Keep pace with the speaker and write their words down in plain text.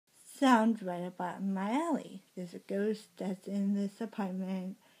sounds right about my alley. There's a ghost that's in this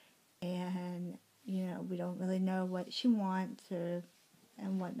apartment, and we don't really know what she wants or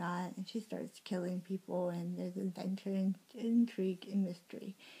and whatnot, and she starts killing people, and there's adventure and intrigue and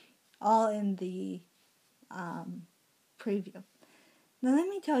mystery, all in the preview. Now let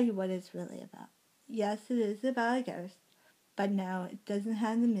me tell you what it's really about. Yes, it is about a ghost, but no, it doesn't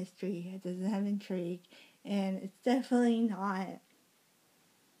have the mystery, it doesn't have intrigue, and it's definitely not.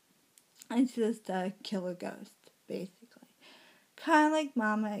 It's just a killer ghost, basically. Kind of like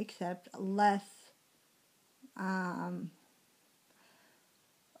Mama, except less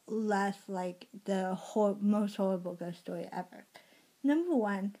like the most horrible ghost story ever. Number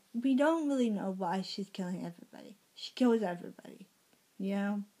one, we don't really know why she's killing everybody. She kills everybody.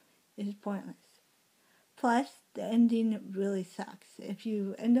 It's pointless. Plus, the ending really sucks. If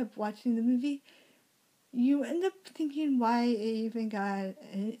you end up watching the movie, you end up thinking why it even got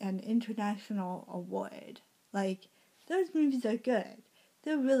an international award. Like, those movies are good.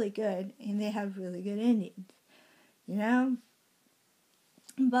 They're really good, and they have really good endings.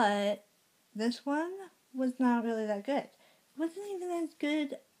 But this one was not really that good. It wasn't even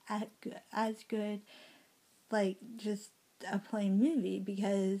as good, like, just a plain movie,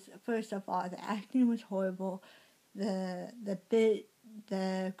 because first of all, the acting was horrible. The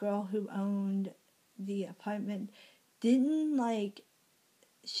girl who owned the apartment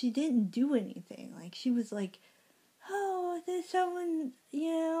she didn't do anything. Like, she was like, oh, there's someone,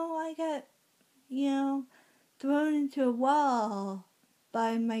 I got, thrown into a wall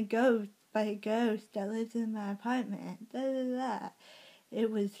by a ghost that lives in my apartment. Da, da, da.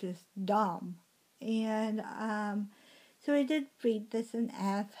 It was just dumb. And, so I did rate this an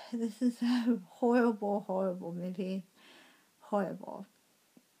F. This is a horrible, horrible movie. Horrible.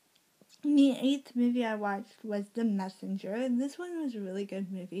 The 8th movie I watched was The Messenger, and this one was a really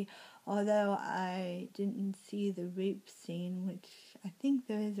good movie, although I didn't see the rape scene, which I think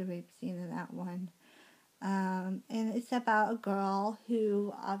there is a rape scene in that one. And it's about a girl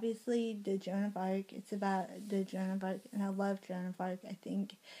who obviously did Joan of Arc. It's about the Joan of Arc, and I love Joan of Arc. I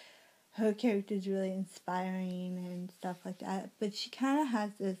think her character is really inspiring and stuff like that. But she kind of has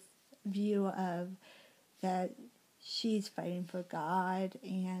this view of that she's fighting for God,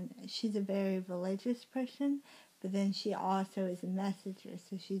 and she's a very religious person, but then she also is a messenger,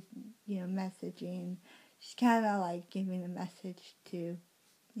 so she's, messaging. She's kind of like giving a message to,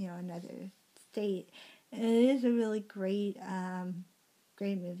 another state. And it is a really great,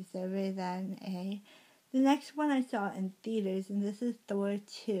 great movie, so I rated that an A. The next one I saw in theaters, and this is Thor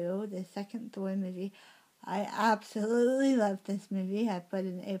 2, the second Thor movie. I absolutely love this movie. I put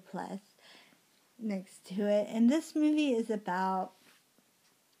an A+ next to it. And this movie is about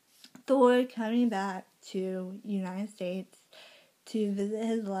Thor coming back to United States to visit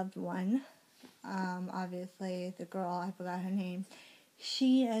his loved one. Obviously, the girl, I forgot her name,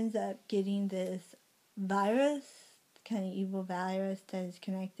 she ends up getting this virus, kind of evil virus that is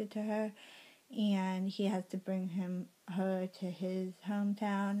connected to her, and he has to bring her to his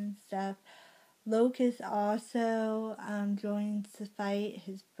hometown and stuff. Locust also joins the fight,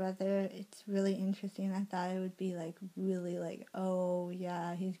 his brother. It's really interesting. I thought it would be really oh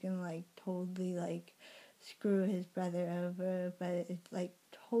yeah, he's gonna totally screw his brother over, but it's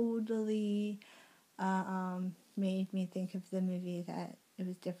totally made me think of the movie, that it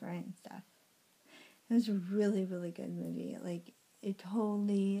was different and stuff. It was a really, really good movie. It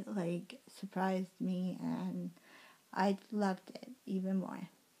totally surprised me, and I loved it even more.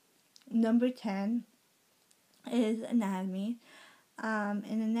 Number 10 is Anatomy.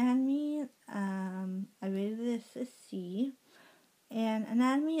 In Anatomy, I rated this a C. And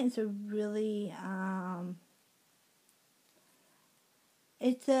Anatomy is a really,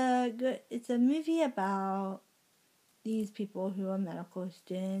 it's a movie about these people who are medical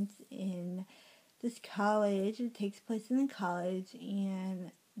students in this college. It takes place in a college,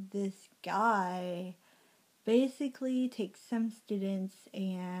 and this guy basically takes some students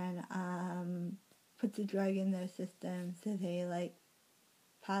and puts a drug in their system so they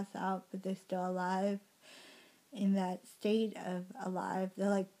pass out, but they're still alive. In that state of alive,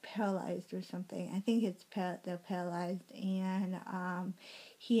 they're paralyzed or something. I think they're paralyzed, and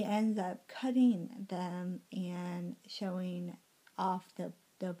he ends up cutting them and showing off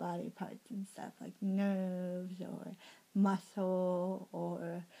their body parts and stuff, like nerves or muscle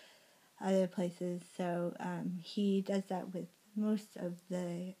or other places. So he does that with most of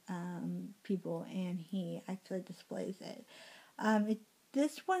the people, and he actually displays it.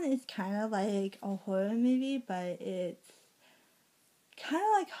 This one is kind of like a horror movie, but it's kind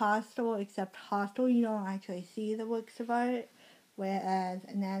of like Hostel, except Hostel you don't actually see the works of art, whereas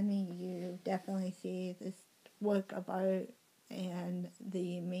Anatomy definitely see this work of art and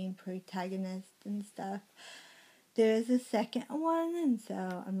the main protagonist and stuff. There is a second one, and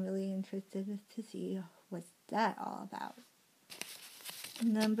so I'm really interested to see what's that all about.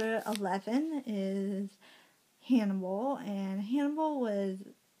 Number 11 is Hannibal, and Hannibal was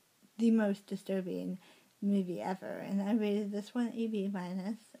the most disturbing movie ever, and I rated this one a B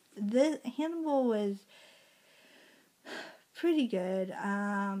minus. This Hannibal was pretty good.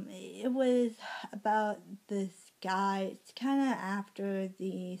 It was about this guy. It's kind of after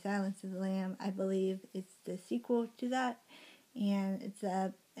the Silence of the Lamb, I believe. It's the sequel to that, and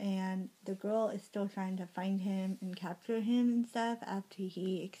and the girl is still trying to find him and capture him and stuff after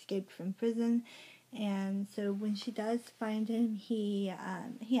he escaped from prison. And so when she does find him, he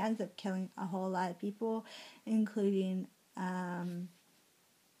ends up killing a whole lot of people, including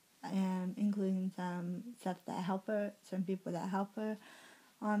including some people that help her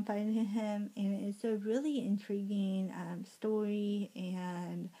on finding him. And it's a really intriguing story,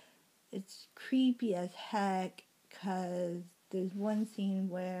 and it's creepy as heck because there's one scene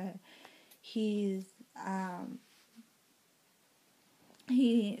where this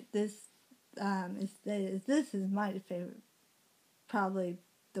is my favorite, probably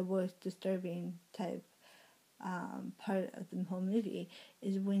the most disturbing type part of the whole movie,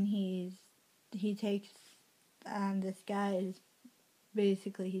 is when he takes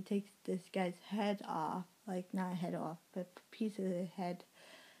he takes this guy's head off, like not head off, but piece of the head,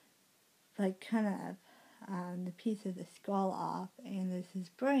 like kind of the piece of the skull off, and there's his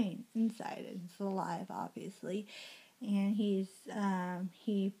brain inside it. It's alive, obviously, and he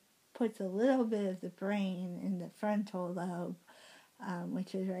puts a little bit of the brain in the frontal lobe,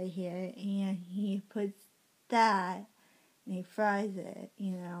 which is right here, and he puts that, and he fries it,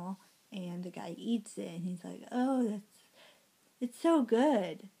 and the guy eats it, and he's like, oh, it's so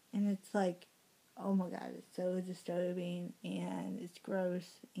good, and it's like, oh my god, it's so disturbing, and it's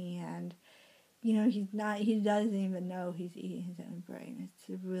gross, and he doesn't even know he's eating his own brain. It's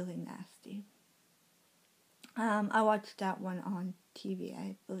really nasty. I watched that one on TV,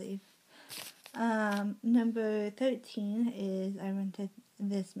 I believe. Number 13 is, I rented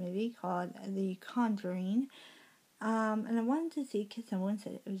this movie called The Conjuring. And I wanted to see because someone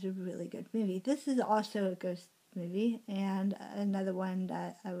said it was a really good movie. This is also a ghost movie, and another one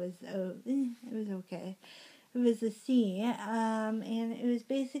that it was okay. It was a C, and it was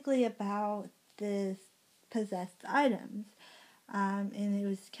basically about this possessed items. And it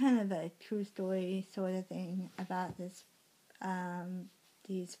was kind of a true story sort of thing about this,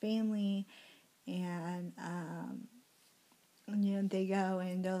 these family, and, they go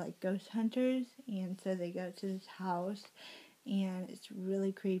and they're like ghost hunters, and so they go to this house, and it's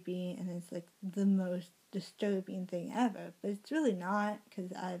really creepy, and it's like the most disturbing thing ever, but it's really not,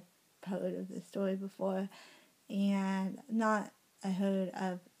 because I've heard of this story before, and I heard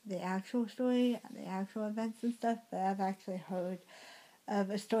of the actual story, the actual events and stuff, but I've actually heard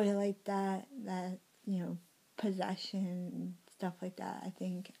of a story like that, possession, stuff like that. I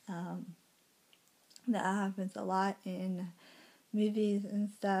think that happens a lot in movies and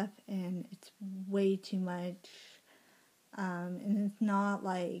stuff, and it's way too much, and it's not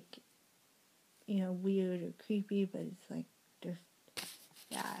like, weird or creepy, but it's like,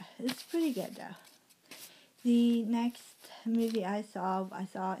 it's pretty good though. The next movie I saw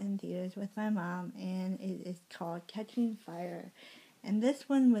in theaters with my mom, and it is called Catching Fire. And this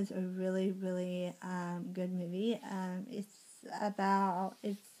one was a really, really good movie. It's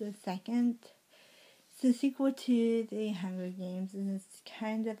the sequel to The Hunger Games, and it's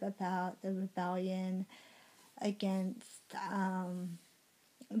kind of about the rebellion against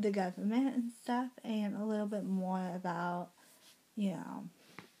the government and stuff, and a little bit more about,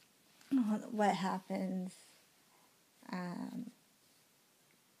 what happens,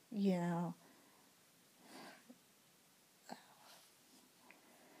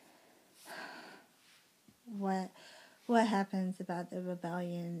 what happens about the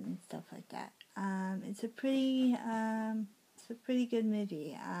rebellion and stuff like that. It's a pretty good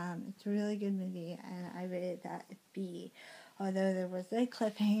movie. It's a really good movie, and I rated that a B. Although there was a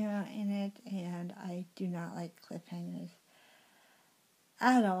cliffhanger in it, and I do not like cliffhangers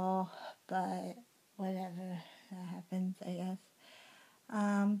at all, but whatever, that happens, I guess.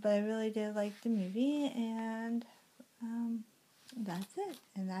 But I really did like the movie, and that's it,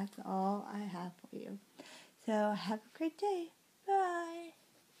 and that's all I have for you. So have a great day. Bye.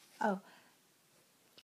 Oh,